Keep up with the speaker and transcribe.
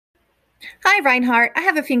Hi, Reinhardt. I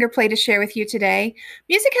have a finger play to share with you today.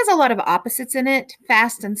 Music has a lot of opposites in it: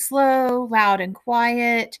 fast and slow, loud and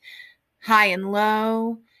quiet, high and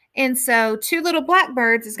low. And so, Two Little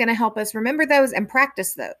Blackbirds is going to help us remember those and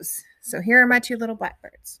practice those. So, here are my two little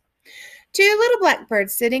blackbirds. Two little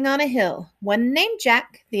blackbirds sitting on a hill, one named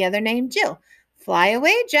Jack, the other named Jill. Fly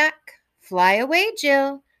away, Jack. Fly away,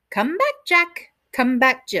 Jill. Come back, Jack. Come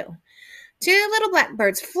back, Jill. Two little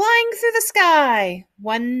blackbirds flying through the sky.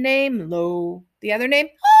 One name low, the other name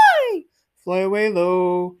high. Fly away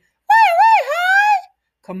low. Fly away high.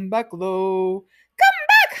 Come back low. Come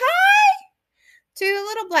back high. Two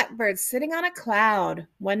little blackbirds sitting on a cloud.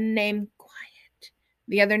 One name quiet,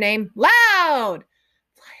 the other name loud.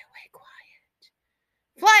 Fly away quiet.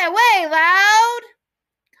 Fly away loud.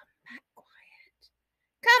 Come back quiet.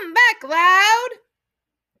 Come back loud.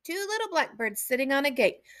 Two little blackbirds sitting on a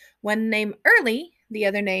gate. One named Early, the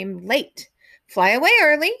other named Late. Fly away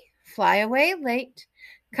early, fly away late.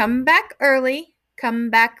 Come back early,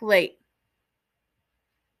 come back late.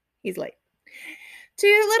 He's late.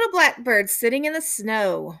 Two little blackbirds sitting in the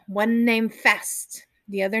snow. One named Fast,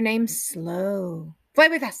 the other named Slow. Fly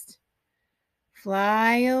away fast.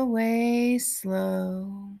 Fly away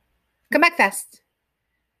slow. Come back fast.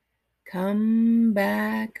 Come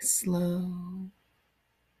back slow.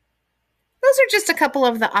 Those are just a couple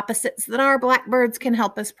of the opposites that our blackbirds can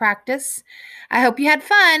help us practice. I hope you had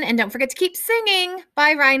fun, and don't forget to keep singing.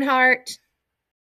 Bye, Reinhardt.